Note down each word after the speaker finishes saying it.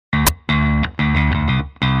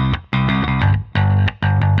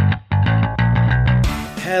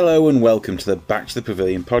Hello and welcome to the Back to the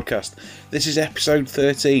Pavilion podcast. This is episode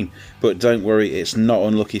 13, but don't worry, it's not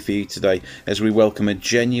unlucky for you today as we welcome a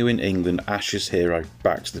genuine England Ashes hero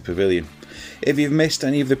back to the Pavilion. If you've missed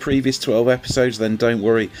any of the previous 12 episodes, then don't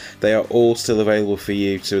worry, they are all still available for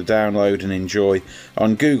you to download and enjoy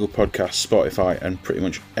on Google Podcasts, Spotify, and pretty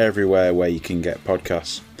much everywhere where you can get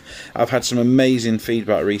podcasts. I've had some amazing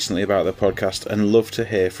feedback recently about the podcast and love to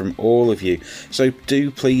hear from all of you, so do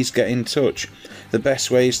please get in touch. The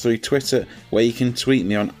best way is through Twitter, where you can tweet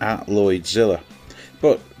me on @LloydZilla.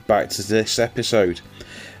 But back to this episode.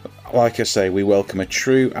 Like I say, we welcome a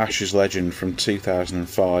true Ashes legend from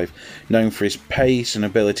 2005, known for his pace and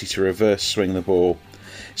ability to reverse swing the ball.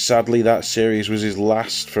 Sadly, that series was his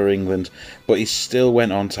last for England, but he still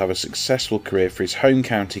went on to have a successful career for his home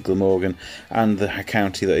county Glamorgan and the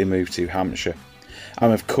county that he moved to, Hampshire.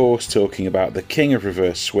 I'm of course talking about the king of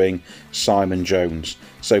reverse swing, Simon Jones.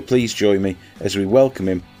 So please join me as we welcome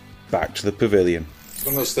him back to the Pavilion. It's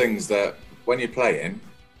one of those things that when you're playing,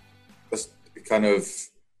 it kind of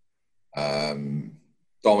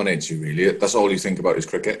dominates you, really. That's all you think about is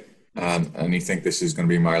cricket, and you think this is going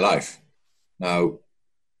to be my life. Now,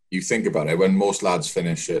 you think about it, when most lads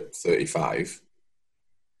finish at 35,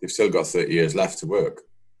 they've still got 30 years left to work.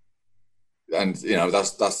 And, you know,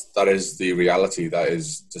 that is the reality. That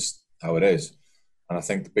is just how it is. And I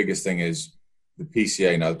think the biggest thing is the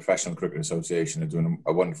PCA now, the Professional Cricket Association, are doing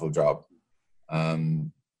a wonderful job. Their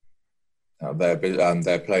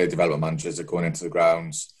player development managers are going into the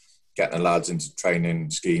grounds, getting the lads into training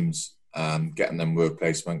schemes, getting them work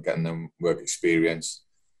placement, getting them work experience,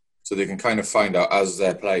 so they can kind of find out as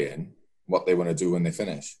they're playing what they want to do when they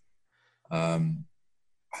finish.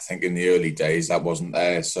 I think in the early days that wasn't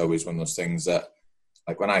there, so it's one of those things that,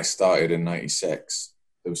 like when I started in '96,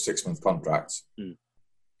 there was 6-month contracts,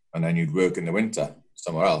 and then you'd work in the winter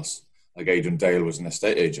somewhere else. Like Adrian Dale was an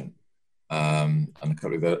estate agent, and a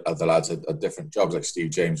couple of the other lads had different jobs. Like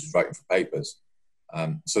Steve James was writing for papers,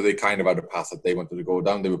 so they kind of had a path that they wanted to go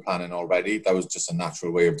down. They were planning already. That was just a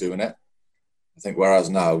natural way of doing it. I think whereas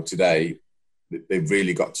now, today, they've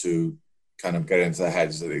really got to kind of get into their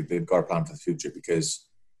heads that they've got a plan for the future, because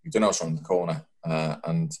you don't know what's around the corner.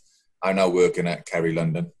 And I'm now working at Kerry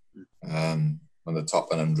London, one of the top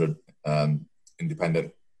 100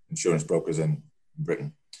 independent insurance brokers in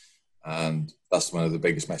Britain. And that's one of the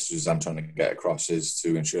biggest messages I'm trying to get across, is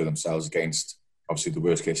to insure themselves against, obviously, the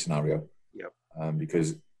worst case scenario. Yep.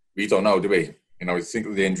 Because we don't know, do we? You know, you think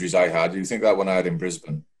of the injuries I had. You think that one I had in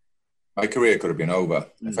Brisbane, my career could have been over.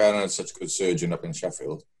 If I hadn't had such a good surgeon up in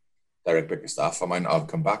Sheffield, Derek Bickerstaff, I might not have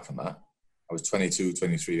come back from that. I was 22,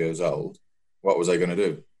 23 years old. What was I going to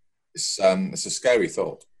do? It's a scary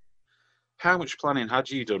thought. How much planning had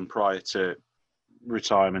you done prior to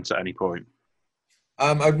retirement at any point?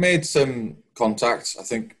 I've made some contacts. I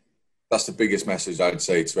think that's the biggest message I'd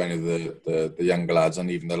say to any of the younger lads,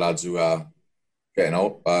 and even the lads who are getting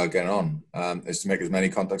on, is to make as many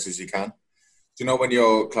contacts as you can. Do you know when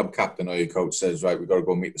your club captain or your coach says, right, we've got to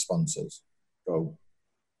go meet the sponsors? Go.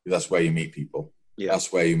 That's where you meet people. Yeah.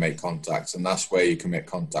 That's where you make contacts, and that's where you can make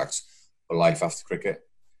contacts for life after cricket.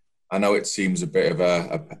 I know it seems a bit of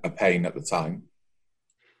a pain at the time.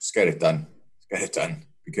 Just get it done. Get it done.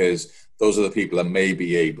 Because those are the people that may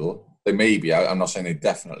be able, I'm not saying they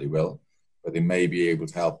definitely will, but they may be able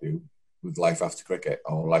to help you with life after cricket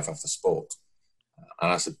or life after sport.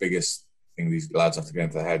 And that's the biggest thing these lads have to get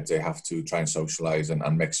into their heads. They have to try and socialise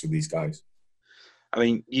and mix with these guys. I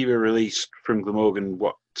mean, you were released from Glamorgan,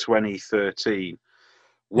 2013.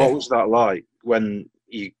 What was that like when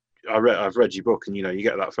I've read your book, and you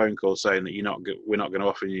get that phone call saying that we're not going to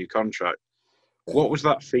offer you a contract. Yeah. What was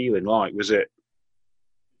that feeling like? Was it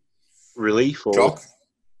relief or shock?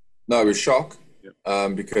 No, it was shock. Yeah.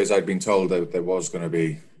 Because I'd been told that there was going to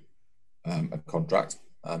be a contract,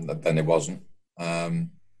 and then it wasn't.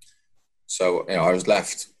 So I was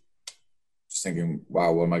left just thinking,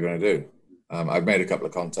 wow, what am I going to do? I've made a couple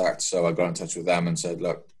of contacts, so I got in touch with them and said,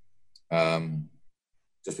 look,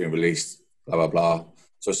 just been released, blah, blah, blah.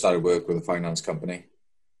 So I started work with a finance company.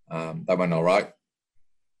 That went all right.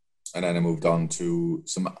 And then I moved on to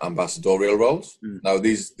some ambassadorial roles. Now,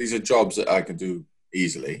 these are jobs that I could do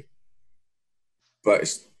easily, but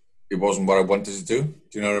it wasn't what I wanted to do. Do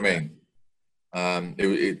you know what I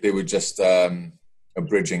mean? They were just a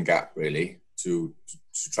bridging gap, really, to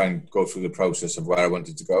try and go through the process of where I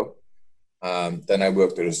wanted to go. Then I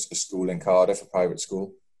worked at a school in Cardiff, a private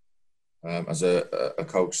school, as a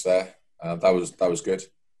coach there. That was good.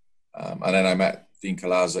 And then I met Dean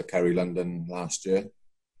Kalaz at Kerry London last year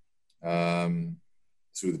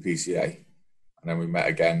through the PCA. And then we met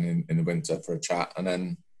again in the winter for a chat. And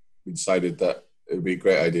then we decided that it would be a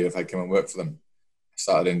great idea if I came and worked for them. I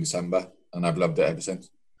started in December, and I've loved it ever since.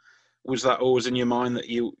 Was that always in your mind that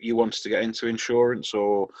you wanted to get into insurance,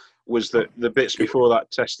 or was the bits before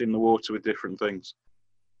that testing the water with different things?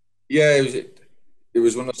 Yeah, it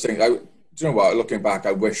was one of those things. Do you know what? Looking back,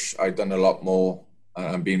 I wish I'd done a lot more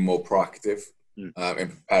and been more proactive in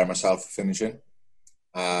preparing myself for finishing.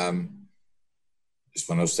 It's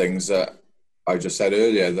one of those things that I just said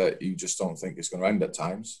earlier, that you just don't think it's going to end at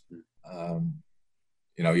times.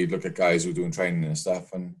 You know, you'd look at guys who are doing training and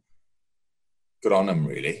stuff, and good on them,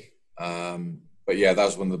 really. But yeah, that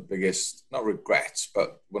was one of the biggest, not regrets,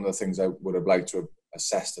 but one of the things I would have liked to have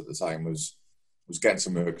assessed at the time was getting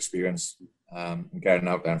some work experience and getting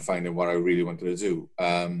out there and finding what I really wanted to do.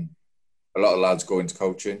 A lot of lads go into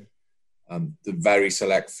coaching. The very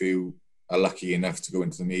select few are lucky enough to go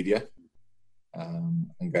into the media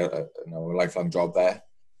and get a lifelong job there.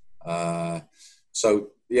 So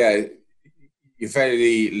yeah, you're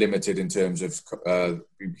fairly limited in terms of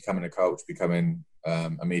becoming a coach, becoming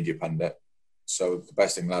a media pundit. So the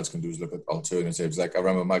best thing lads can do is look at alternatives. Like I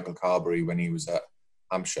remember Michael Carberry when he was at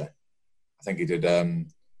Hampshire. I think he did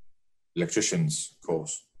electrician's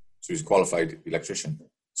course. So he's a qualified electrician.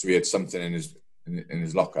 So he had something in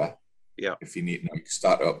his locker. Yeah. If he needed, he could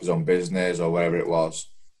start up his own business or whatever it was.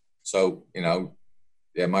 So, you know,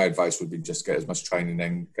 yeah, my advice would be just get as much training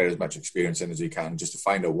in, get as much experience in as you can, just to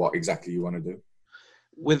find out what exactly you want to do.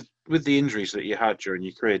 With the injuries that you had during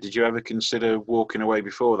your career, did you ever consider walking away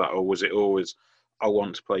before that, or was it always, I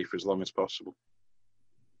want to play for as long as possible?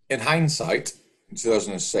 In hindsight, in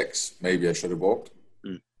 2006, maybe I should have walked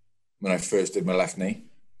when I first did my left knee.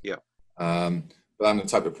 Yeah. But I'm the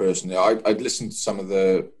type of person that I'd listened to some of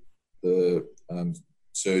the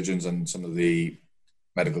surgeons and some of the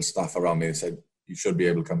medical staff around me and said, you should be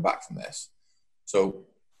able to come back from this. So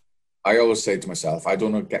I always say to myself, I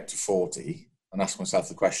don't want to get to 40 and ask myself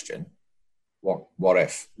the question, what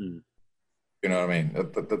if? You know what I mean?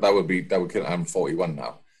 That would kill. I'm 41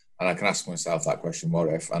 now, and I can ask myself that question, what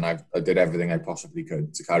if? And I did everything I possibly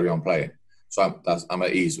could to carry on playing. So I'm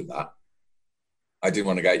at ease with that. I didn't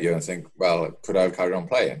want to get you and think, well, could I have carried on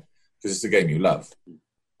playing? Because it's the game you love.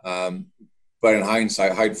 But in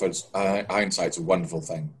hindsight, hindsight's a wonderful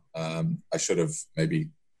thing. I should have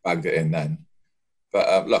maybe bagged it in then.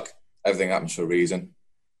 But look, everything happens for a reason.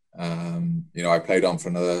 You know, I played on for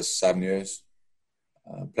another 7 years.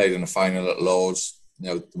 Played in the final at Lords.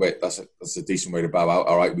 You know, that's a decent way to bow out.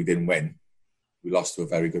 All right, we didn't win. We lost to a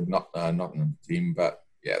very good Nottingham team, but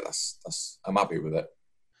yeah, that's I'm happy with it.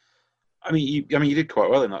 I mean, you did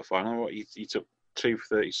quite well in that final. What you took 2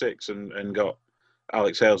 for 36 and got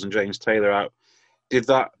Alex Hales and James Taylor out. Did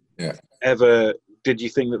that ever? Did you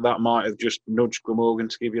think that might have just nudged Glamorgan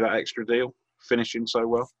to give you that extra deal, finishing so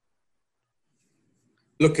well?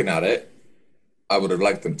 Looking at it, I would have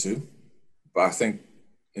liked them to, but I think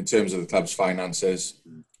in terms of the club's finances,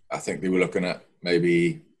 I think they were looking at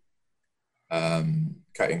maybe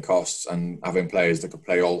cutting costs and having players that could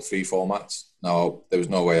play all 3 formats. Now, there was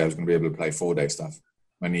no way I was going to be able to play 4-day stuff.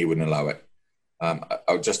 My knee wouldn't allow it.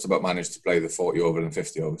 I just about managed to play the 40 over and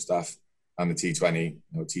 50 over stuff, and the T20.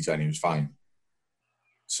 T20 was fine.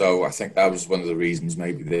 So I think that was one of the reasons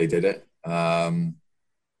maybe they did it. And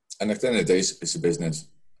at the end of the day, it's a business.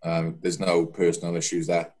 There's no personal issues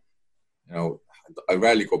there. You know, I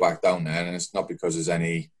rarely go back down there, and it's not because there's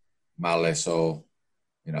any malice or,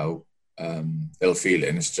 you know, ill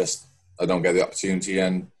feeling. It's just I don't get the opportunity,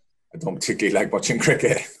 and I don't particularly like watching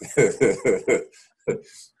cricket.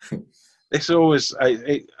 It's always,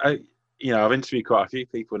 you know, I've interviewed quite a few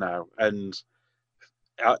people now, and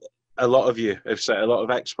a lot of you have said, a lot of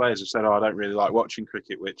ex-players have said, "Oh, I don't really like watching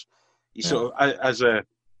cricket," which you sort of, as a,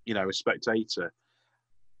 you know, a spectator.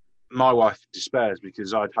 My wife despairs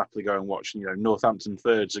because I'd happily go and watch, you know, Northampton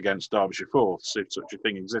thirds against Derbyshire fourths if such a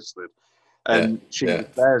thing existed, and she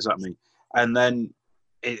despairs at me. And then,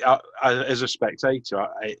 as a spectator,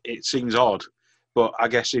 it seems odd, but I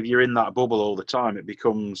guess if you're in that bubble all the time,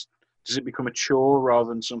 does it become a chore rather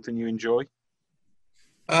than something you enjoy?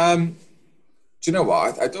 Do you know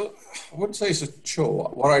what? I wouldn't say it's a chore.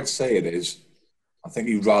 What I'd say it is, I think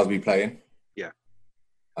you'd rather be playing. Yeah.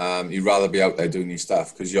 You'd rather be out there doing your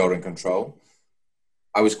stuff because you're in control.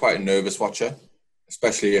 I was quite a nervous watcher,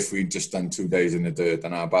 especially if we'd just done 2 days in the dirt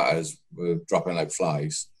and our batters were dropping like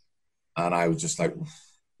flies. And I was just like,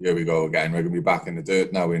 here we go again. We're going to be back in the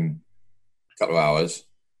dirt now in a couple of hours.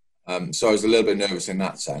 So I was a little bit nervous in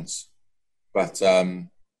that sense. But,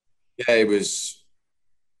 it was...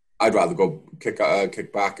 I'd rather go kick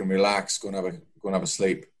back and relax, go and have a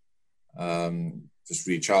sleep, just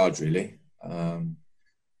recharge really.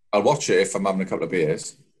 I'll watch it if I'm having a couple of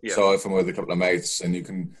beers, Yeah. So if I'm with a couple of mates, and you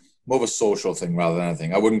can more of a social thing rather than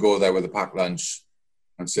anything. I wouldn't go there with a packed lunch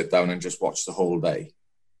and sit down and just watch the whole day.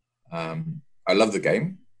 I love the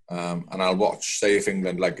game, and I'll watch. Say if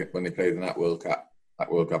England, like when they played in that World Cup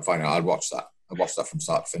final, I'll watch that. I watch that from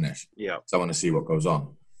start to finish. Yeah. So I want to see what goes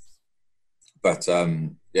on. But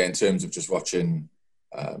yeah, in terms of just watching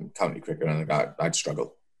county cricket, I'd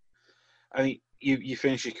struggle. I mean, you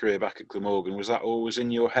finished your career back at Glamorgan. Was that always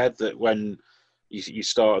in your head that when you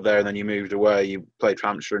started there and then you moved away, you played for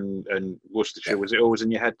Hampshire and Worcestershire? Yeah. Was it always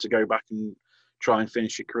in your head to go back and try and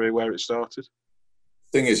finish your career where it started?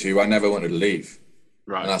 Thing is, Hugh, I never wanted to leave.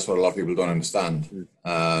 Right. And that's what a lot of people don't understand.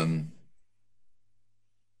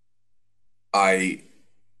 I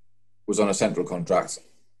was on a central contract,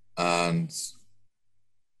 and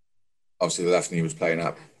obviously the left knee was playing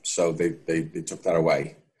up, so they took that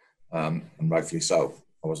away, and rightfully so.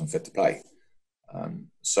 I wasn't fit to play.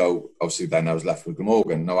 So obviously then I was left with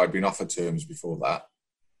Glamorgan. Now, I'd been offered terms before that,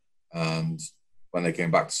 and when they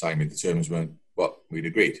came back to sign me, the terms weren't what we'd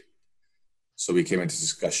agreed. So we came into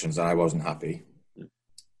discussions, and I wasn't happy.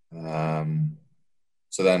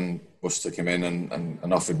 So then Worcester came in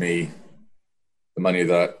and offered me the money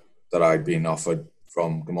that I'd been offered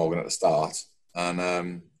from Glamorgan at the start.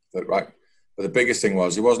 And right. But the biggest thing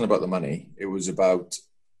was, it wasn't about the money. It was about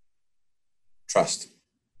trust.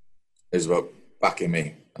 It was about backing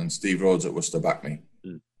me. And Steve Rhodes at Worcester backed me.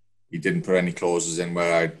 He didn't put any clauses in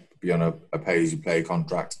where I'd be on a pay-as-you-play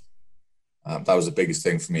contract. That was the biggest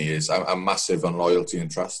thing for me. Is I'm massive on loyalty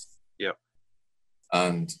and trust. Yeah.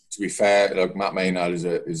 And to be fair, look, Matt Maynard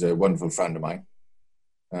is a wonderful friend of mine.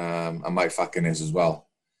 And Mike Fackin is as well.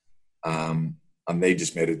 And they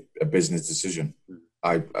just made a business decision.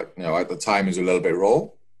 I at the time, it was a little bit raw.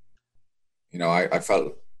 I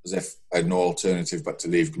felt as if I had no alternative but to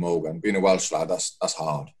leave Glamorgan. Being a Welsh lad, that's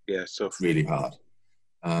hard. Yeah, so it's really hard.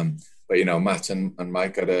 But Matt and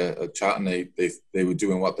Mike had a chat, and they were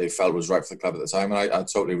doing what they felt was right for the club at the time, and I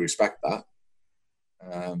totally respect that.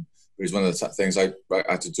 It was one of the things I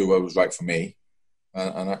had to do what was right for me,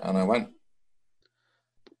 and I went.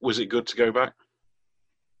 Was it good to go back?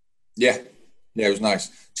 Yeah, it was nice.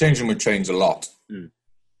 Changing would change a lot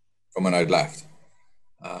from when I'd left.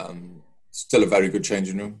 Still a very good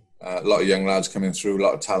changing room. A lot of young lads coming through, a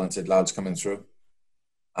lot of talented lads coming through,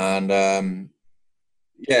 and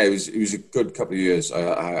it was a good couple of years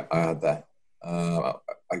I had there. I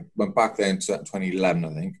went back there in 2011,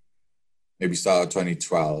 I think, maybe started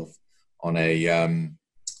 2012 on a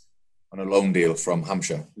loan deal from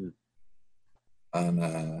Hampshire. And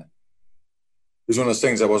it was one of those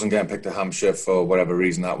things. I wasn't getting picked to Hampshire for whatever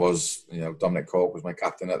reason that was. Dominic Cork was my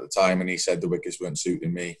captain at the time, and he said the wickets weren't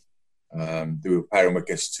suiting me. They were pairing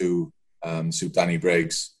wickets to suit Danny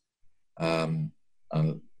Briggs and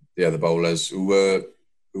the other bowlers who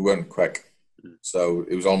weren't quick. So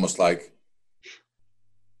it was almost like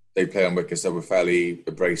they play on wickets that were fairly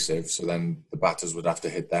abrasive. So then the batters would have to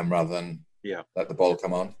hit them rather than let the ball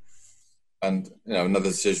come on. And another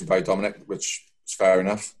decision by Dominic, which was fair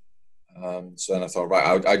enough. So then I thought,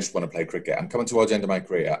 right, I just want to play cricket. I'm coming towards the end of my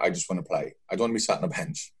career. I just want to play. I don't want to be sat on a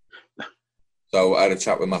bench. So I had a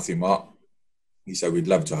chat with Matthew Mott. He said, we'd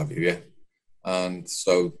love to have you here. And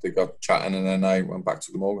so they got chatting, and then I went back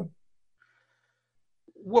to Glamorgan.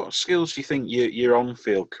 What skills do you think your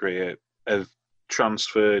on-field career have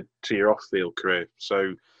transferred to your off-field career?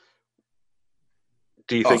 So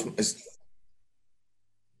do you think...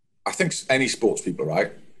 I think any sports people,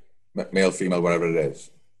 right, male, female, whatever it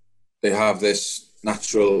is, they have this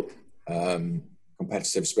natural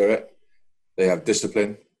competitive spirit. They have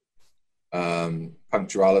discipline,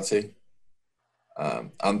 punctuality,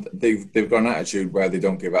 and they've got an attitude where they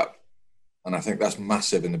don't give up. And I think that's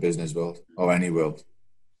massive in the business world or any world.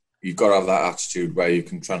 You've got to have that attitude where you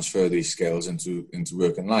can transfer these skills into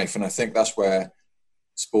work and life. And I think that's where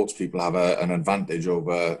sports people have an advantage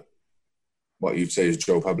over what you'd say is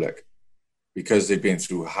Joe Public, because they've been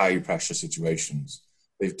through high pressure situations.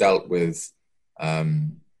 They've dealt with,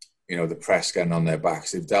 the press getting on their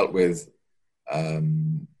backs. They've dealt with,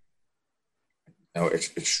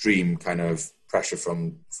 extreme kind of pressure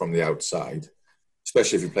from the outside,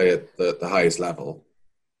 especially if you play at the highest level.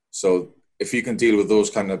 So if you can deal with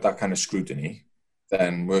that kind of scrutiny,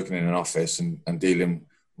 then working in an office and dealing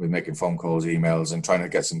with making phone calls, emails, and trying to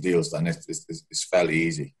get some deals done, it's fairly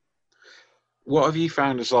easy. What have you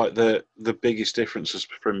found as like the biggest differences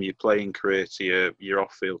from your playing career to your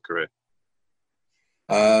off-field career?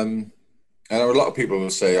 I know a lot of people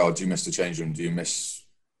will say, "Oh, do you miss the change room? Do you miss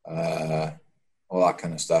all that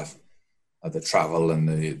kind of stuff? The travel and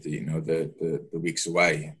the weeks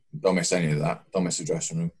away." Don't miss any of that. Don't miss the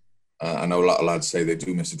dressing room. I know a lot of lads say they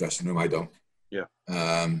do miss the dressing room. I don't. Yeah.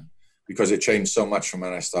 Because it changed so much from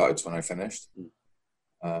when I started to when I finished.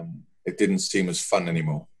 It didn't seem as fun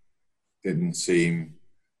anymore. Didn't seem,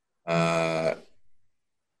 it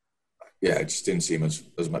just didn't seem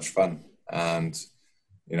as much fun. And,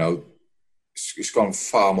 you know, it's gone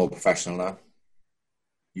far more professional now.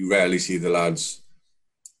 You rarely see the lads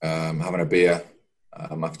having a beer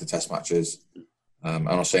after test matches. I'm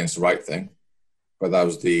not saying it's the right thing, but that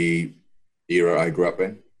was the era I grew up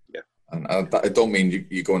in. Yeah. And I don't mean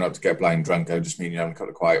you're going out to get blind drunk. I just mean you're having a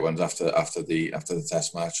couple of quiet ones after the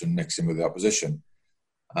test match and mixing with the opposition.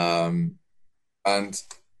 And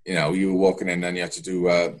you know, you were walking in and you had to do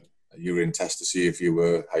a urine test to see if you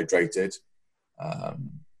were hydrated,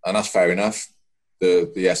 and that's fair enough.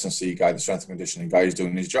 The S&C guy, the strength and conditioning guy, is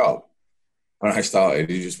doing his job. When I started,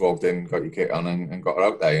 you just walked in, got your kit on, and got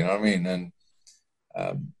out there. You know what I mean? And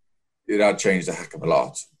it had changed a heck of a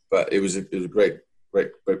lot, but it was a great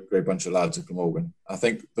bunch of lads at Glamorgan. I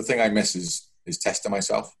think the thing I miss is testing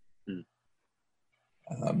myself.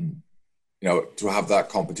 You know, to have that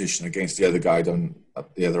competition against the other guy down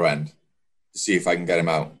at the other end, to see if I can get him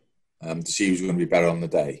out, to see who's going to be better on the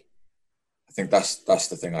day. I think that's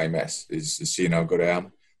the thing I miss, is seeing how good I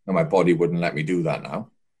am. Now, my body wouldn't let me do that now,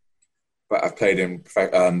 but I've played in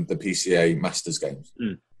the PCA Masters games,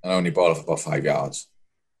 and I only ball off about 5 yards.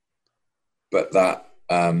 But that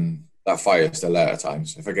fire is still there at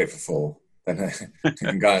times. If I get for 4, then I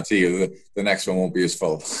can guarantee you the next one won't be as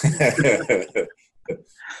full.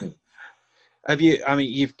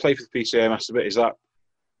 You've played for the PCA Master, but is that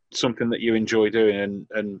something that you enjoy doing?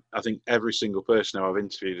 And I think every single person who I've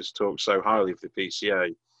interviewed has talked so highly of the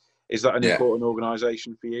PCA. Is that an important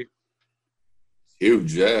organisation for you?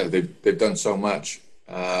 Huge, yeah. They've done so much.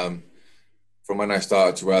 From when I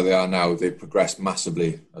started to where they are now, they've progressed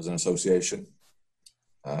massively as an association.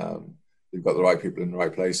 They've got the right people in the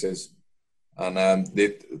right places. And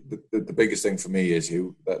the biggest thing for me is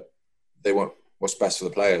that they want what's best for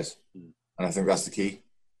the players. And I think that's the key.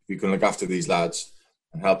 If you can look after these lads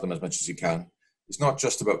and help them as much as you can, it's not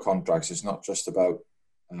just about contracts. It's not just about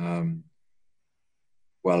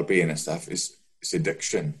well-being and stuff. It's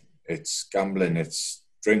addiction. It's gambling. It's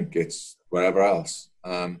drink. It's whatever else.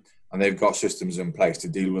 And they've got systems in place to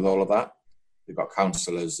deal with all of that. They've got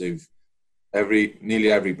counsellors.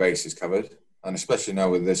 Nearly every base is covered. And especially now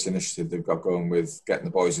with this initiative they've got going with getting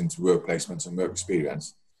the boys into work placements and work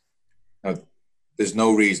experience. Now, there's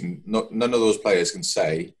no reason, none of those players can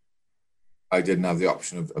say, I didn't have the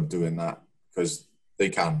option of doing that, because they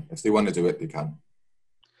can. If they want to do it, they can.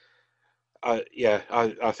 I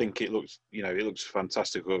think it looks a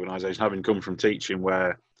fantastic organisation. Having come from teaching,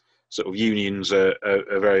 where sort of unions are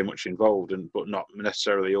very much involved, but not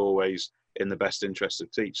necessarily always in the best interest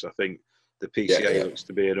of teachers. I think the PCA looks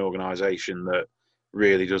to be an organisation that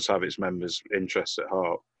really does have its members' interests at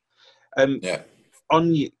heart.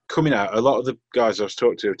 On coming out, a lot of the guys I've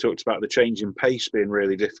talked to have talked about the change in pace being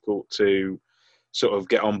really difficult to sort of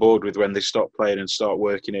get on board with when they stop playing and start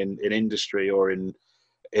working in industry or in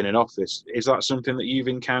an office. Is that something that you've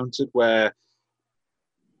encountered, where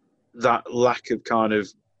that lack of kind of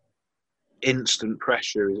instant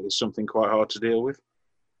pressure is something quite hard to deal with?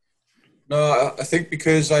 No, I think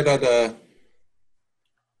because I'd had a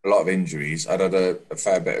lot of injuries, I'd had a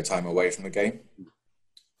fair bit of time away from the game.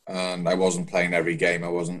 And I wasn't playing every game. I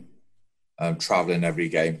wasn't travelling every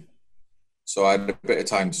game. So I had a bit of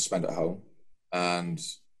time to spend at home. And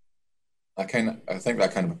I think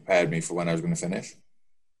that kind of prepared me for when I was going to finish.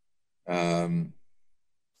 And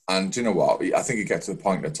you know what? I think it gets to the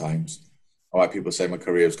point at times, all right, people say my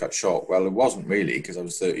career was cut short. Well, it wasn't really, because I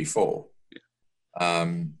was 34.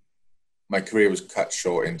 My career was cut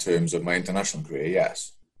short in terms of my international career,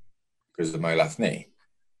 yes, because of my left knee.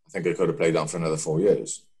 I think I could have played on for another 4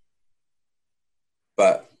 years.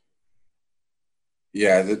 But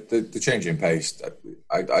yeah, the change in pace,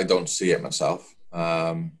 I don't see it myself.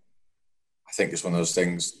 I think it's one of those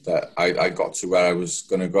things that I got to where I was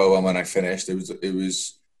going to go, and when I finished, it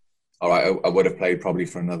was all right. I would have played probably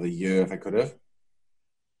for another year if I could have,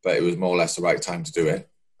 but it was more or less the right time to do it.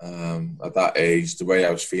 At that age, the way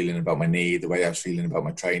I was feeling about my knee, the way I was feeling about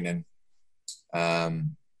my training, I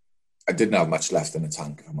didn't have much left in the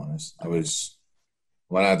tank, if I'm honest.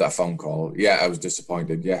 When I had that phone call, I was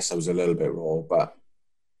disappointed. Yes, I was a little bit raw, but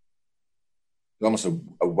it was almost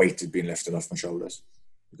a weight had been lifted off my shoulders,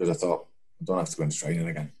 because I thought, I don't have to go into training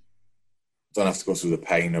again. I don't have to go through the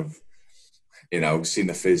pain of, seeing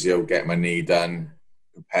the physio, get my knee done,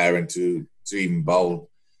 preparing to even bowl.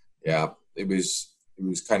 Yeah, it was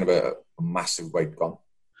kind of a massive weight gone.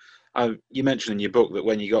 You mentioned in your book that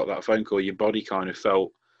when you got that phone call, your body kind of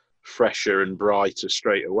felt fresher and brighter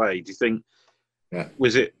straight away. Do you think, Yeah.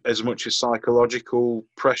 was it as much as psychological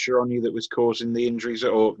pressure on you that was causing the injuries,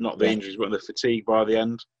 or not the injuries, but the fatigue by the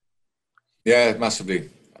end? Yeah, massively.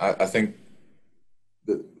 I think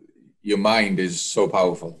that your mind is so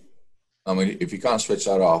powerful. I mean, if you can't switch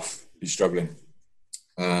that off, you're struggling.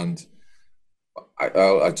 And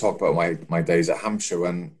I talk about my days at Hampshire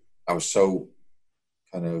when I was so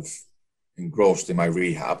kind of engrossed in my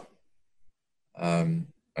rehab and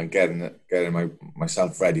getting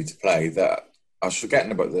myself ready to play that I was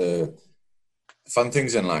forgetting about the fun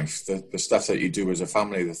things in life, the stuff that you do as a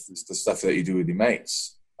family, the stuff that you do with your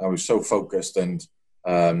mates. I was so focused and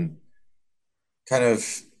kind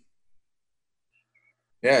of,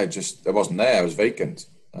 just I wasn't there. I was vacant.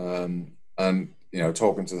 And,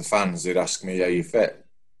 talking to the fans, they'd ask me, are you fit?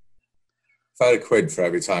 If I had £1 for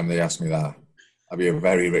every time they asked me that, I'd be a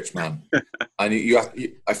very rich man. And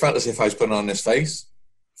I felt as if I was putting on this face.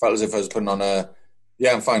 I felt as if I was putting on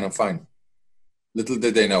I'm fine. Little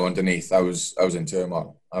did they know underneath, I was in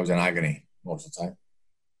turmoil. I was in agony most of the time.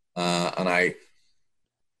 And I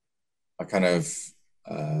kind of,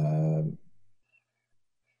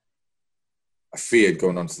 I feared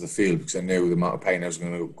going onto the field because I knew the amount of pain I was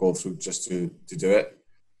going to go through just to do it. It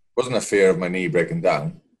wasn't a fear of my knee breaking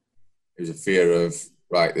down. It was a fear of,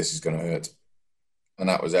 right, this is going to hurt. And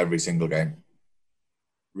that was every single game.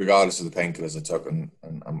 Regardless of the painkillers I took and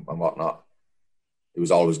whatnot, it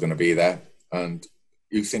was always going to be there. And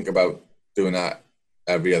you think about doing that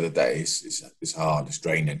every other day, it's hard, it's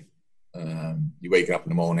draining. You're waking up in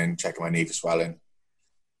the morning, checking my knee for swelling.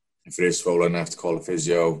 If it is swollen, I have to call a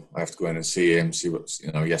physio. I have to go in and see him, see what,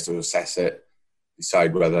 he has to assess it,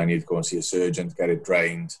 decide whether I need to go and see a surgeon to get it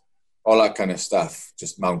drained. All that kind of stuff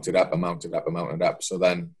just mounted up. So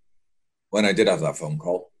then when I did have that phone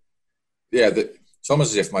call, it's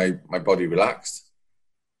almost as if my body relaxed.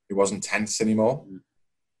 It wasn't tense anymore. It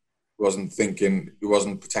wasn't thinking, it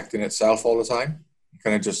wasn't protecting itself all the time. It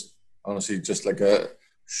kind of just, honestly, just like it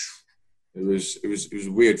was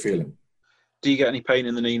a weird feeling. Do you get any pain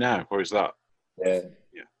in the knee now, or is that? Yeah.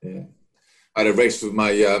 I had a race with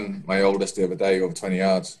my oldest the other day, over 20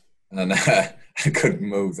 yards, and I couldn't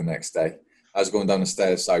move the next day. I was going down the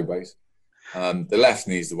stairs sideways. The left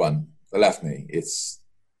knee is the one. The left knee,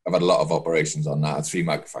 I've had a lot of operations on that. I had 3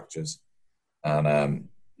 microfractures, and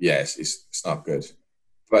it's not good.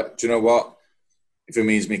 But do you know what? If it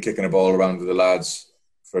means me kicking a ball around with the lads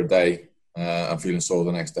for a day, I'm feeling sore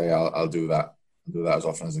the next day, I'll do that. I'll do that as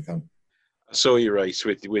often as I can. I saw your race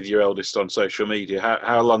with your eldest on social media.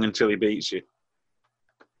 How long until he beats you?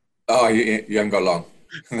 Oh, you haven't got long.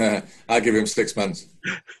 I'll give him 6 months.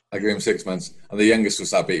 And the youngest will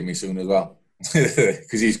start beating me soon as well,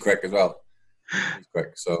 because he's quick as well. He's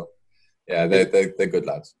quick. So, yeah, they're good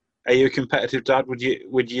lads. Are you a competitive dad? Would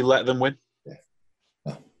you let them win? Yeah.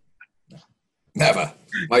 No. Never.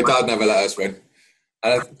 My dad never let us win.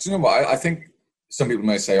 And do you know what? I think some people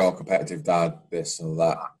may say, "Oh, competitive dad, this or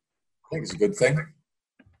that." I think it's a good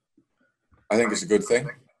thing.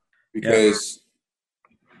 Because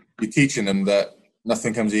you're teaching them that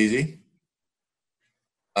nothing comes easy,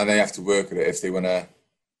 and they have to work at it if they want to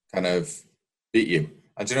kind of beat you.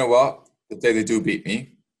 And do you know what? The day they do beat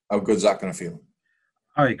me, how good's that going to feel?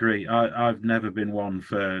 I agree. I've never been one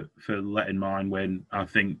for letting mine win. I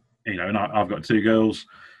think, and I've got 2 girls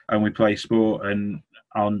and we play sport, and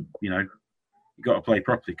you got to play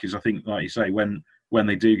properly, because I think, like you say, when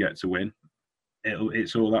they do get to win,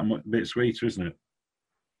 it's all that bit sweeter, isn't it?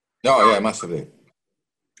 Oh, yeah, massively.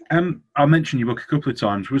 I mentioned your book a couple of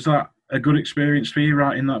times. Was that a good experience for you,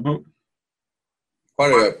 writing that book?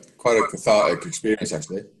 Quite a cathartic experience,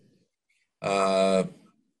 actually.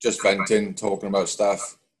 Just venting, talking about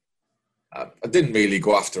stuff. I didn't really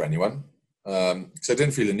go after anyone because I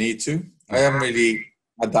didn't feel the need to. I haven't really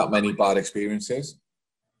had that many bad experiences.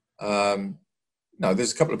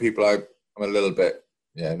 There's a couple of people I'm a little bit,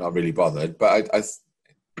 not really bothered. But I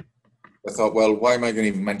thought, well, why am I going to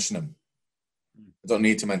even mention them? I don't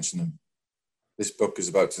need to mention them. This book is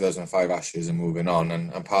about 2005 Ashes and moving on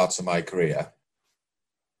and parts of my career.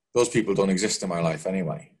 Those people don't exist in my life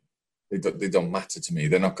anyway. They don't matter to me.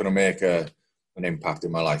 They're not going to make an impact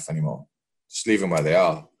in my life anymore. Just leave them where they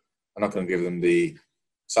are. I'm not going to give them the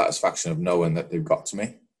satisfaction of knowing that they've got to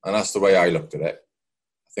me. And that's the way I looked at it.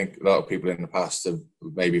 I think a lot of people in the past have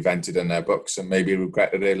maybe vented in their books and maybe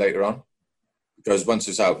regretted it later on. Because once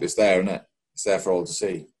it's out, it's there, isn't it? It's there for all to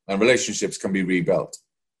see. And relationships can be rebuilt.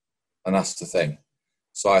 And that's the thing.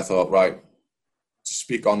 So I thought, right, to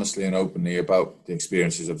speak honestly and openly about the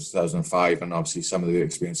experiences of 2005 and obviously some of the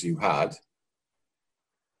experiences you had.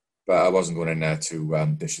 But I wasn't going in there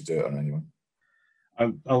to dish a dirt on anyone.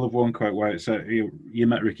 I love one quote where it said you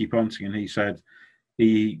met Ricky Ponting and he said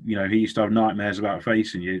he used to have nightmares about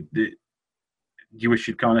facing you. Do you wish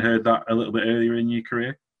you'd kind of heard that a little bit earlier in your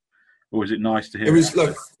career, or was it nice to hear?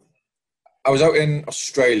 Look, I was out in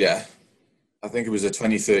Australia. I think it was the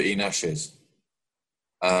 2013 Ashes,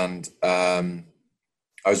 and I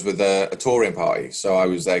was with a touring party, so I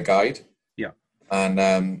was their guide. Yeah, and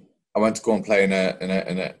I went to go and play in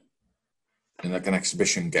like an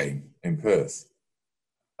exhibition game in Perth.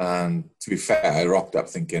 And to be fair, I rocked up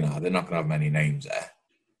thinking, they're not going to have many names there.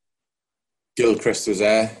 Gilchrist was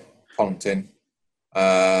there, Ponting,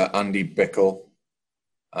 Andy Bickle.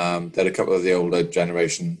 There a couple of the older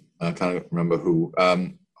generation. I can't remember who.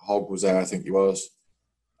 Hogg was there, I think he was.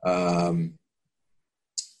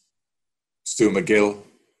 Stu McGill.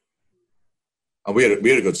 And we had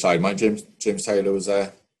a good side. James Taylor was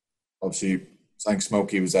there. Obviously, Frank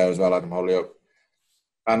Smokey was there as well, Adam Holyoke.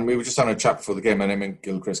 And we were just on a chat before the game, and him and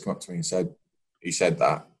Gilchrist came up to me and said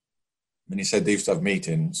that. And he said they used to have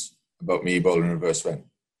meetings about me bowling reverse swing.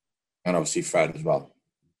 And obviously Fred as well.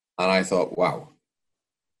 And I thought, wow,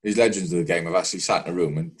 these legends of the game have actually sat in a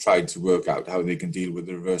room and tried to work out how they can deal with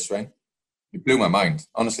the reverse swing. It blew my mind.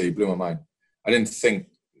 Honestly, it blew my mind. I didn't think,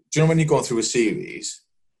 do you know when you go through a series,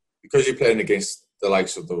 because you're playing against the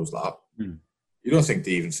likes of those lot, you don't think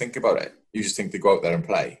they even think about it. You just think they go out there and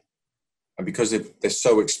play. And because they're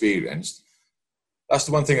so experienced, that's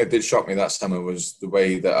the one thing that did shock me that summer was the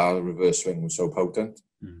way that our reverse swing was so potent.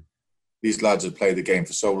 These lads had played the game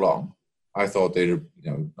for so long. I thought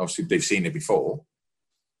obviously they've seen it before.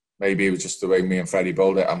 Maybe it was just the way me and Freddie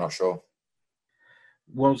bowled it. I'm not sure.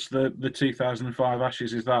 Was the 2005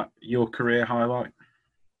 Ashes, is that your career highlight?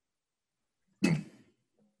 To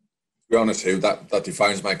be honest with you, that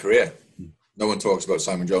defines my career. No one talks about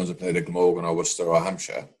Simon Jones that played at Glamorgan or Worcester or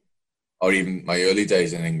Hampshire, or even my early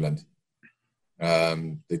days in England.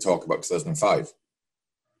 They talk about 2005.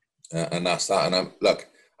 And that's that. And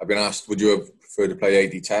I've been asked, would you have preferred to play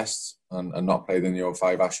 80 tests and not play in your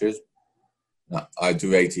 5 Ashes? No, I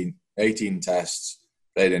do 18 tests,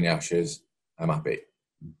 played in the Ashes, I'm happy.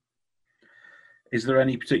 Is there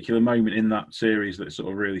any particular moment in that series that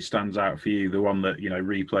sort of really stands out for you? The one that,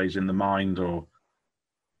 replays in the mind or?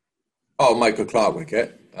 Oh, Michael Clarke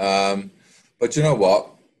wicket. But you know what?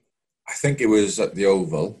 I think it was at the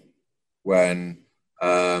Oval when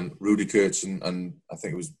Rudy Kurtz and I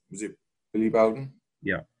think was it Billy Bowden?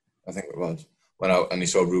 Yeah. I think it was. Went out and he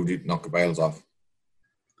saw Rudy knock the bails off.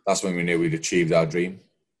 That's when we knew we'd achieved our dream.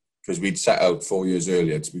 Because we'd set out 4 years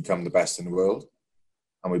earlier to become the best in the world.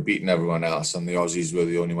 And we'd beaten everyone else, and the Aussies were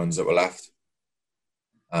the only ones that were left.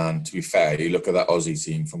 And to be fair, you look at that Aussie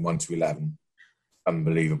team from 1 to 11,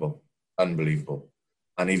 unbelievable. And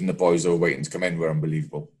even the boys that were waiting to come in were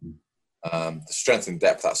unbelievable. The strength and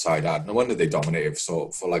depth that side had, no wonder they dominated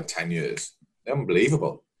for like 10 years. They're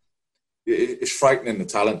unbelievable. It's frightening the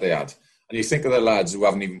talent they had. And you think of the lads who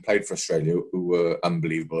haven't even played for Australia who were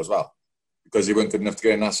unbelievable as well, because they weren't good enough to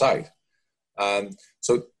get in that side.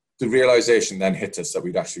 So the realisation then hit us that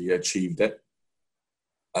we'd actually achieved it.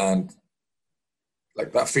 And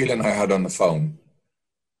like that feeling I had on the phone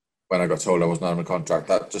when I got told I wasn't on a contract,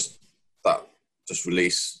 that just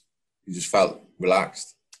release, you just felt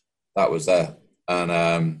relaxed. That was there.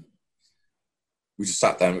 And we just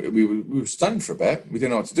sat down. We were stunned for a bit. We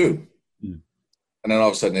didn't know what to do. And then all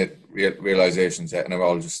of a sudden, realisations hit, and we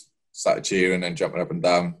all just started cheering and jumping up and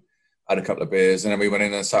down. Had a couple of beers, and then we went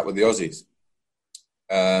in and sat with the Aussies.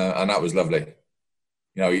 And that was lovely.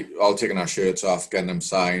 All taking our shirts off, getting them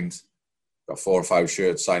signed. Got 4 or 5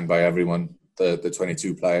 shirts signed by everyone, the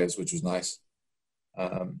 22 players, which was nice.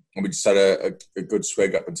 And we just had a good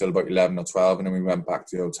swig up until about 11 or 12, and then we went back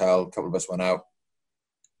to the hotel. A couple of us went out,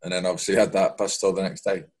 and then obviously had that bus till the next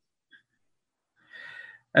day.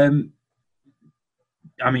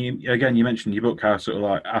 I mean, again, you mentioned your book how sort of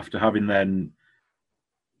like after having then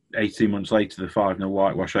 18 months later the 5-0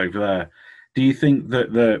 whitewash over there, do you think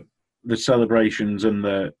that the celebrations and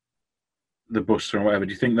the bus or whatever,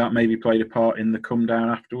 do you think that maybe played a part in the come down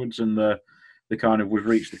afterwards and the kind of we've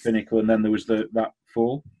reached the pinnacle and then there was that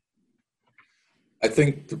fall? I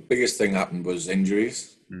think the biggest thing happened was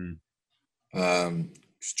injuries.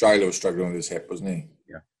 Striler was struggling with his hip, wasn't he?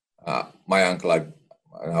 Yeah. My ankle,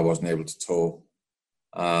 I wasn't able to tow.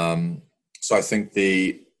 So I think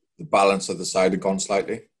the balance of the side had gone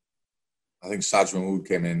slightly. I think Saj Mahmood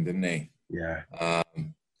came in, didn't he? Yeah.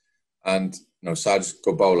 And Saj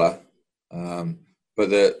good bowler, but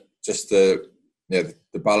the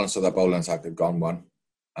balance of that bowling attack had gone one.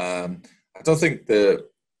 I don't think the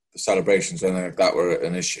celebrations or anything like that were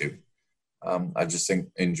an issue. I just think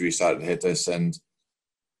injury started to hit us, and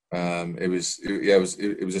It was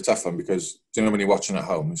a tough one because, do you know, when you're watching at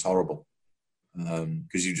home, it's horrible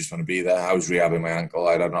because you just want to be there. I was rehabbing my ankle.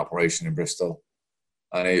 I'd had an operation in Bristol,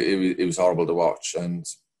 and it was horrible to watch.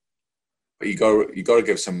 But you got to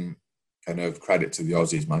give some kind of credit to the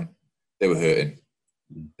Aussies, man. They were hurting.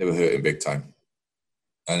 They were hurting big time,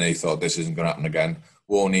 and they thought this isn't going to happen again.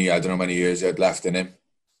 Warney, I don't know how many years he had left in him.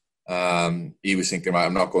 He was thinking, right,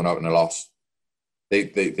 I'm not going out in a loss. They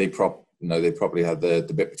probably had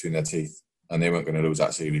the bit between their teeth, and they weren't going to lose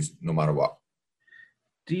that series no matter what.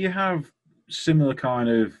 Do you have similar kind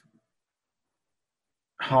of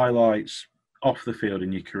highlights off the field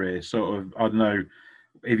in your career? Sort of, I don't know,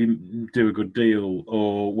 if you do a good deal,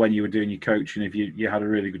 or when you were doing your coaching, if you had a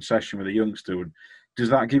really good session with a youngster, does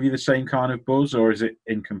that give you the same kind of buzz, or is it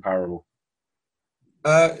incomparable?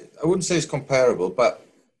 I wouldn't say it's comparable, but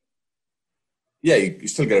yeah, you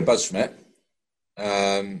still get a buzz from it.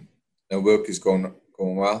 Work is going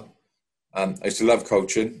well. I used to love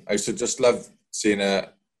coaching. I used to just love seeing a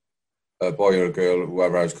boy or a girl,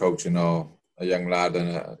 whoever I was coaching, or a young lad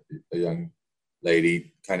and a young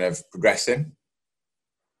lady kind of progressing.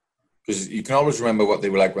 Because you can always remember what they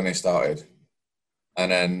were like when they started.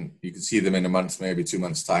 And then you can see them in a month, maybe 2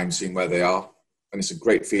 months' time, seeing where they are. And it's a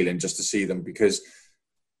great feeling just to see them, because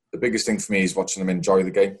the biggest thing for me is watching them enjoy the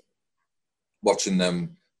game, watching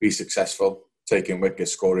them be successful, taking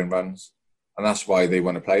wickets, scoring runs. And that's why they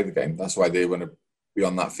want to play the game. That's why they want to be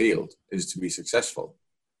on that field, is to be successful.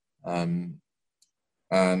 And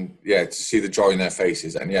yeah, to see the joy in their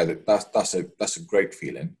faces. And yeah, that's a great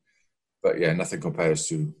feeling. But yeah, nothing compares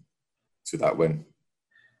to that win.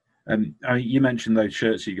 You mentioned those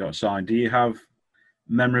shirts you got signed. Do you have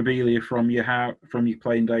memorabilia from your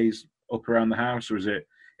playing days up around the house, or is it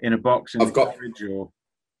in a box in the garage? Or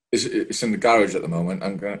it's in the garage at the moment.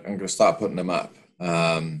 I'm going to start putting them up.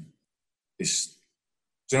 Do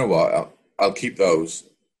you know what? I'll keep those.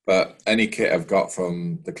 But any kit I've got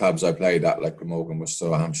from the clubs I played at, like Glamorgan,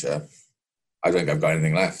 Worcester, Hampshire, I don't think I've got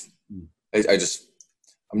anything left. I'm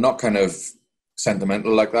not kind of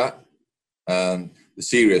sentimental like that. The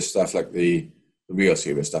serious stuff, like the real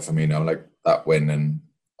serious stuff, I mean, like that win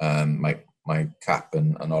and my cap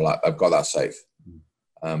and all that, I've got that safe.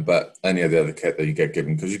 But any of the other kit that you get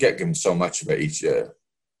given, because you get given so much of it each year,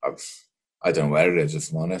 I don't know where it is, if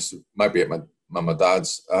I'm honest. It might be at my mum and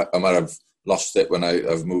dad's. I might have lost it when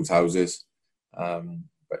I've moved houses. But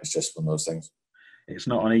it's just one of those things. It's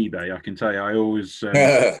not on eBay, I can tell you. I always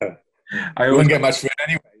wouldn't get much for it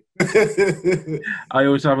anyway. I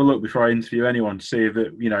always have a look before I interview anyone to see if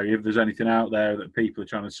there's anything out there that people are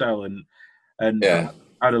trying to sell. And yeah.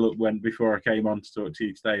 I had a look before I came on to talk to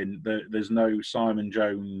you today, and there's no Simon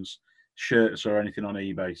Jones shirts or anything on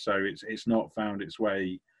eBay, so it's not found its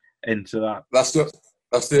way into that. That's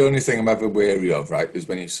the only thing I'm ever wary of, right? Is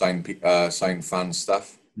when you sign fan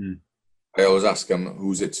stuff. I always ask them,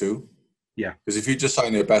 who's it to? Yeah. Because if you just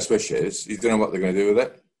sign their best wishes, you don't know what they're going to do with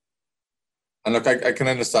it. And look, I can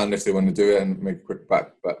understand if they want to do it and make a quick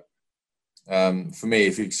buck, but for me,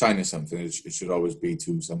 if you're signing something, it should always be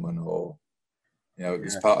to someone, or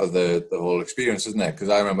it's part of the whole experience, isn't it? Because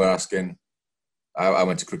I remember asking, I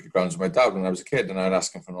went to cricket grounds with my dad when I was a kid, and I'd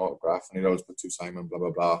ask him for an autograph, and he'd always put to Simon, blah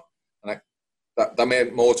blah blah, and that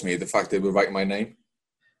meant more to me, the fact they would write my name.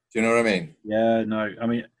 Do you know what I mean? Yeah, no, I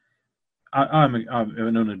mean, I'm an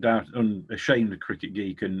unashamed cricket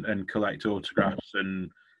geek and collect autographs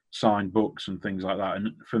and signed books and things like that.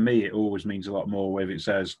 And for me, it always means a lot more if it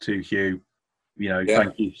says to Hugh,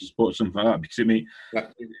 thank you for support, something like that.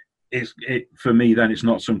 Because for me, then it's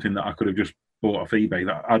not something that I could have just bought off eBay.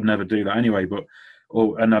 That I'd never do that anyway.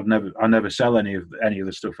 I never sell any of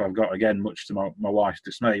the stuff I've got, again, much to my wife's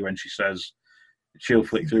dismay, when she says she'll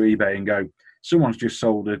flick through eBay and go, someone's just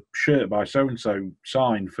sold a shirt by so and so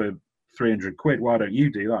signed for £300. Why don't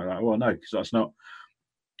you do that? Like, well, no, because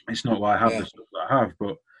it's not why I have the stuff that I have.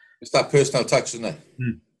 But it's that personal touch, isn't it?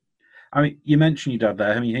 I mean, you mentioned your dad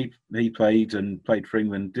there. I mean, he played for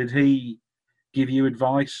England. Did he give you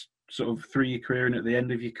advice sort of through your career and at the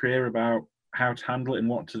end of your career about how to handle it and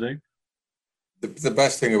what to do? The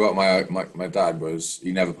best thing about my dad was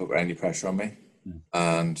he never put any pressure on me.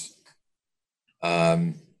 And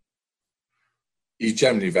he's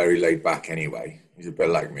generally very laid back anyway. He's a bit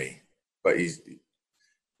like me. But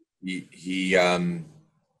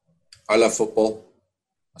I love football.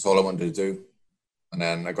 That's all I wanted to do. And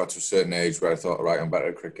then I got to a certain age where I thought, all right, I'm better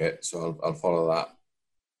at cricket, so I'll follow that.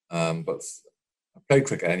 But I played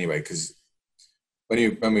cricket anyway, because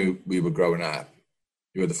when we were growing up,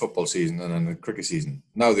 you had the football season and then the cricket season.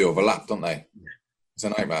 Now they overlap, don't they? It's a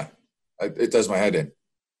nightmare. It does my head in.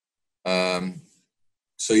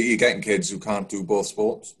 So you're getting kids who can't do both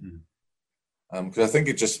sports. Because I think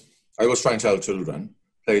I always try and tell children,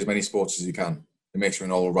 play as many sports as you can. It makes you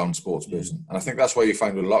an all-round sports person. And I think that's why you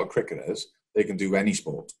find with a lot of cricketers, they can do any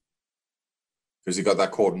sport. Because you've got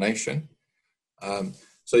that coordination.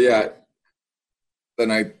 So yeah,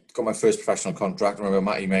 then I got my first professional contract. I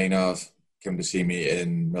remember Matty Maynard came to see me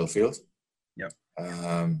in Millfield. Yep.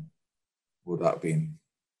 Would that have been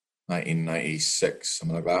 1996,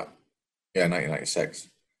 something like that? Yeah, 1996.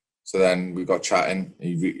 So then we got chatting.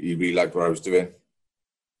 He really liked what I was doing.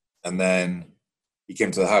 And then he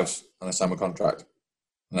came to the house and I signed my contract.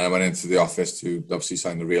 And I went into the office to obviously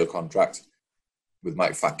sign the real contract with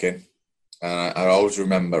Mike Fatkin. And I always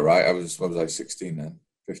remember, right, I was 16 then,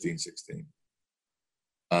 15, 16.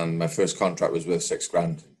 And my first contract was worth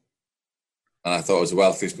 $6,000. And I thought I was the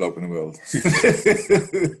wealthiest bloke in the world.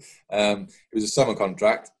 It was a summer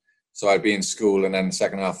contract. So I'd be in school, and then the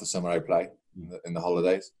second half of the summer I'd play in the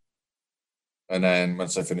holidays. And then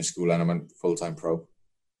once I finished school, then I went full-time pro.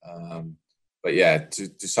 But yeah,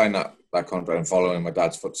 to sign that contract and follow in my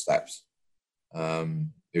dad's footsteps,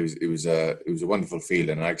 it was a wonderful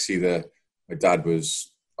feeling. And I could see my dad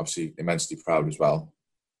was obviously immensely proud as well.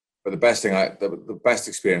 But the best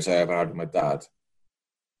experience I ever had with my dad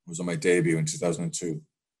was on my debut in 2002.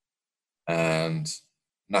 And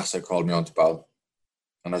NASA called me onto bowl,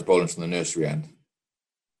 and I was bowling from the nursery end.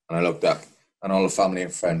 And I looked up, and all the family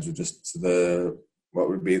and friends were just to what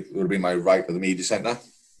would be my right of the media centre.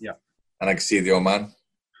 Yeah. And I could see the old man,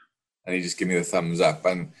 and he just gave me the thumbs up,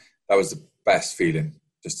 and that was the best feeling,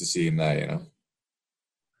 just to see him there, you know.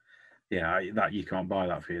 Yeah, that you can't buy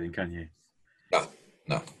that feeling, can you?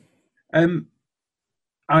 No.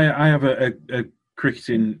 I have a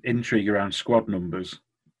cricketing intrigue around squad numbers,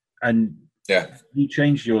 and yeah, you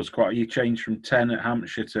changed yours quite. You changed from 10 at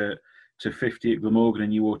Hampshire to 50 at Glamorgan,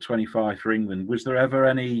 and you wore 25 for England. Was there ever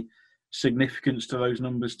any significance to those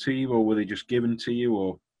numbers to you, or were they just given to you?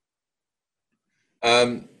 Or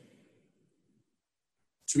to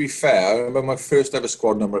be fair, I remember my first ever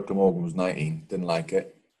squad number at Glamorgan was 19. Didn't like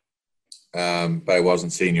it, but I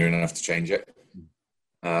wasn't senior enough to change it.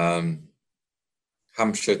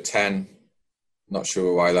 Hampshire 10, not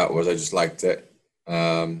sure why that was. I just liked it.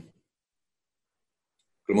 Glamorgan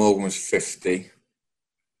was 50.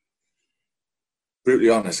 Brutally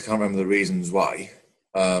honest, I can't remember the reasons why.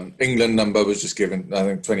 England number was just given. I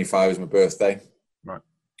think 25 was my birthday. Right.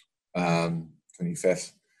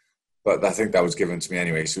 25th. But I think that was given to me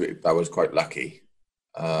anyway, so that was quite lucky.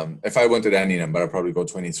 If I wanted any number, I'd probably go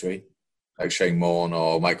 23, like Shane Warne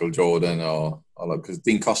or Michael Jordan or because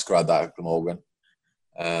Dean Kosker had that at Glamorgan.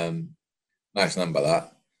 Nice number,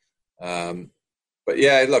 that. But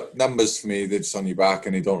yeah, look, numbers for me, they're just on your back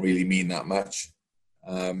and they don't really mean that much.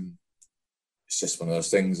 It's just one of those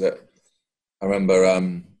things that I remember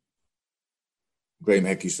Graham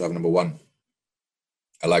Hick used to have number 1.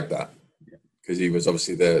 I like that because he was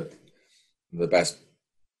obviously the best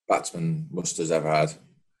batsman Worcester's ever had.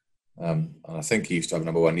 And I think he used to have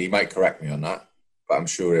number 1. He might correct me on that, but I'm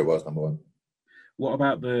sure it was number 1. What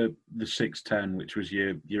about the 6'10", which was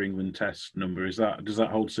your England Test number? Does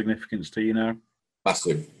that hold significance to you now?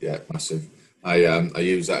 Massive, yeah, massive. I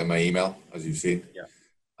use that in my email, as you've seen. Yeah.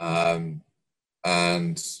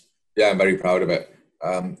 And yeah, I'm very proud of it.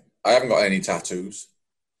 I haven't got any tattoos.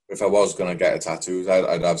 If I was going to get a tattoo,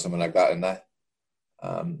 I'd have something like that in there.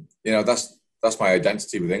 That's my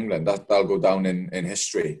identity with England. That'll go down in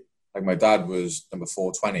history. Like my dad was number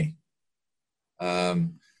 420.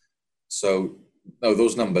 So no,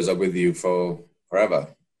 those numbers are with you for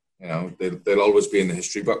forever. You know, they'll always be in the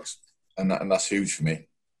history books, and that's huge for me.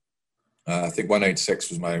 I think 186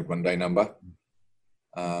 was my one-day number.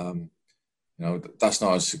 That's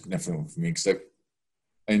not as significant for me because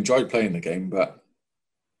I enjoyed playing the game, but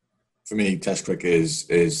for me, Test cricket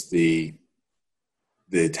is the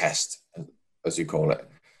test, as you call it.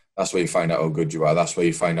 That's where you find out how good you are. That's where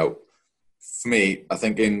you find out. For me, I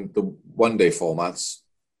think in the one-day formats,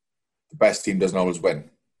 the best team doesn't always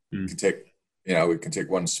win. It can take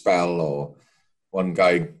one spell or one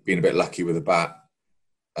guy being a bit lucky with a bat,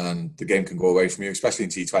 and the game can go away from you, especially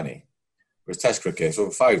in T20. Whereas Test cricket, so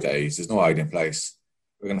over 5 days, there's no hiding place.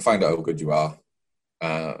 We're going to find out how good you are,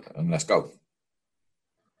 and let's go.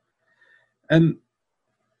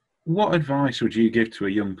 What advice would you give to a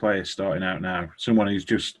young player starting out now? Someone who's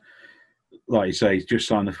just, like you say, just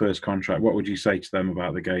signed the first contract. What would you say to them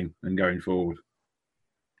about the game and going forward?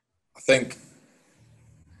 I think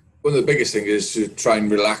one of the biggest things is to try and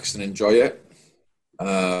relax and enjoy it.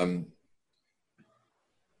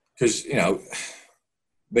 Because,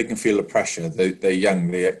 they can feel the pressure. They're young.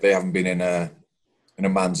 They haven't been in a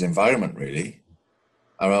man's environment, really.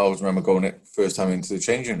 I always remember going it first time into the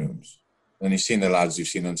changing rooms, and you've seen the lads you've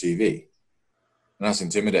seen on TV, and that's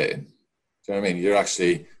intimidating. Do you know what I mean? You're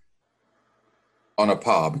actually on a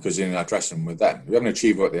par because you're in that dressing room with them. You haven't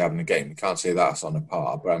achieved what they have in the game. You can't say that's on a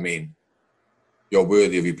par, but I mean, you're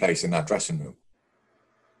worthy of your place in that dressing room.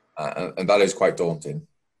 And that is quite daunting.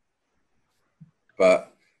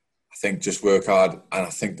 But I think just work hard. And I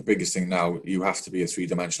think the biggest thing now, you have to be a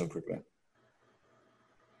three-dimensional cricketer.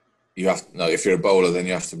 You have to, now, if you're a bowler, then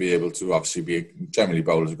you have to be able to obviously generally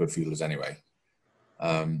bowlers are good fielders anyway.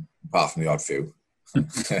 Apart from the odd few.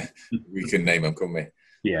 We can name them, couldn't we?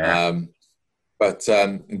 Yeah. But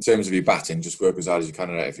in terms of your batting, just work as hard as you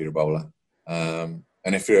can if you're a bowler. And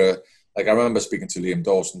if you're I remember speaking to Liam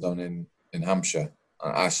Dawson down in Hampshire.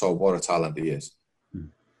 And I saw what a talent he is.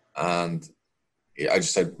 And I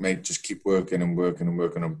just said, mate, just keep working and working and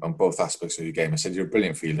working on both aspects of your game. I said, you're a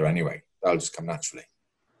brilliant fielder anyway. That'll just come naturally.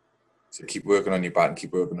 So keep working on your bat and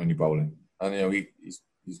keep working on your bowling. And, he's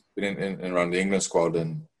been in around the England squad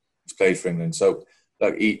and he's played for England. So,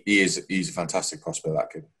 he's a fantastic prospect,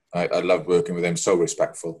 that kid. I loved working with him, so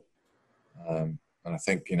respectful. And I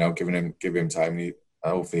think, give him time,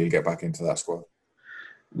 hopefully he'll get back into that squad.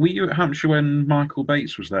 Were you at Hampshire when Michael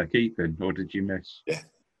Bates was there keeping, or did you miss? Yeah.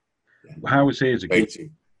 How was he as a keeper?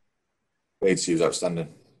 Batesy was outstanding.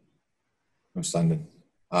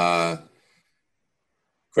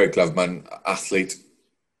 Great glove man, athlete.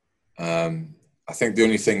 I think the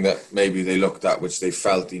only thing that maybe they looked at, which they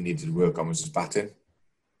felt he needed to work on, was his batting.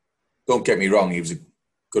 Don't get me wrong, he was a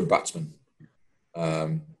good batsman.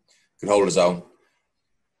 Could hold his own.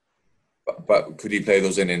 But could he play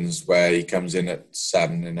those innings where he comes in at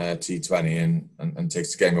 7 in a T20 and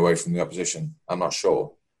takes the game away from the opposition? I'm not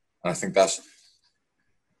sure. And I think that's,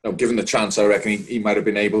 given the chance, I reckon he might have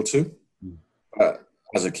been able to. But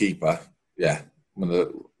as a keeper, yeah, one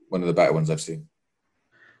of the better ones I've seen.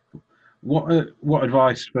 What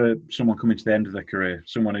advice for someone coming to the end of their career,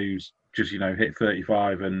 someone who's just hit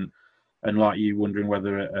 35 and like you wondering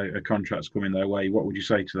whether a contract's coming their way? What would you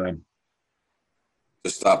say to them?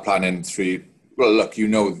 Just start planning Well, look,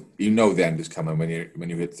 the end is coming when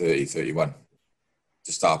you hit 30, 31.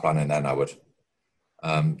 To start planning then, I would.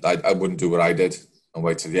 I wouldn't do what I did and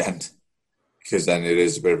wait till the end, because then it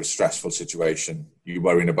is a bit of a stressful situation. You're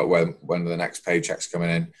worrying about when the next paycheck's coming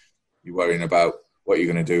in. You're worrying about what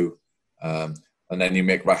you're going to do. And then you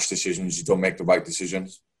make rash decisions. You don't make the right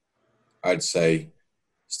decisions. I'd say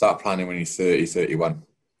start planning when you're 30, 31.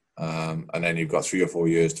 And then you've got 3 or 4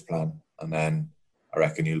 years to plan. And then I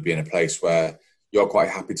reckon you'll be in a place where you're quite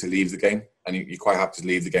happy to leave the game, and you're quite happy to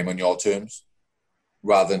leave the game on your terms,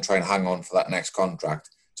 rather than try and hang on for that next contract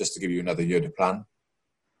just to give you another year to plan.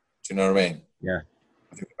 Do you know what I mean? Yeah.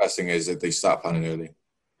 I think the best thing is that they start planning early.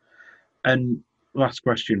 And last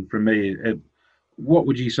question from me. What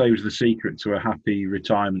would you say was the secret to a happy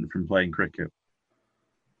retirement from playing cricket?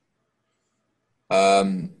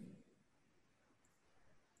 I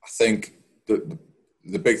think the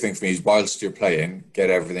big thing for me is, whilst you're playing, get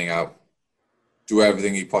everything out. Do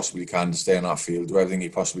everything you possibly can to stay on that field. Do everything you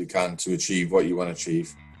possibly can to achieve what you want to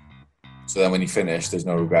achieve. So then when you finish, there's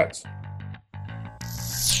no regrets.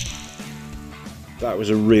 That was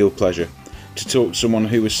a real pleasure. To talk to someone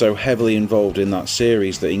who was so heavily involved in that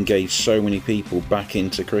series that engaged so many people back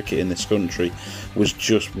into cricket in this country was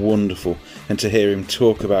just wonderful, and to hear him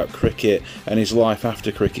talk about cricket and his life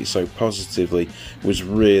after cricket so positively was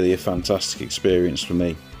really a fantastic experience for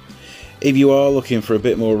me. If you are looking for a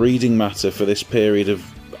bit more reading matter for this period of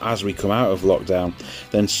as we come out of lockdown,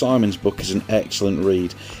 then Simon's book is an excellent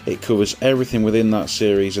read. It covers everything within that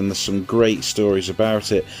series, and there's some great stories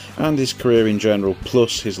about it and his career in general,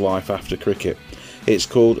 plus his life after cricket. It's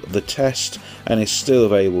called The Test and is still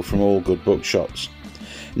available from all good bookshops.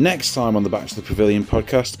 Next time on the Back to the Pavilion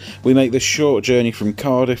podcast, we make the short journey from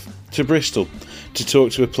Cardiff to Bristol to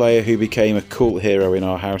talk to a player who became a cult hero in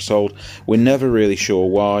our household. We're never really sure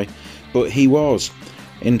why, but he was.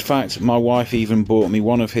 In fact, my wife even bought me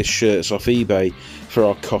one of his shirts off eBay for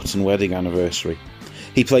our cotton wedding anniversary.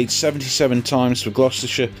 He played 77 times for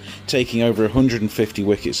Gloucestershire, taking over 150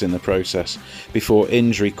 wickets in the process, before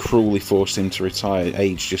injury cruelly forced him to retire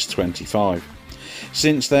aged just 25.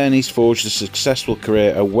 Since then, he's forged a successful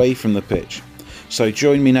career away from the pitch. So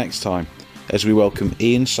join me next time as we welcome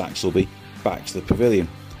Ian Saxelby back to the Pavilion.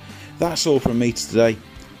 That's all from me today,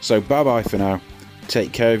 so bye bye for now.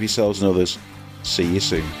 Take care of yourselves and others. See you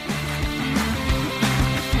soon.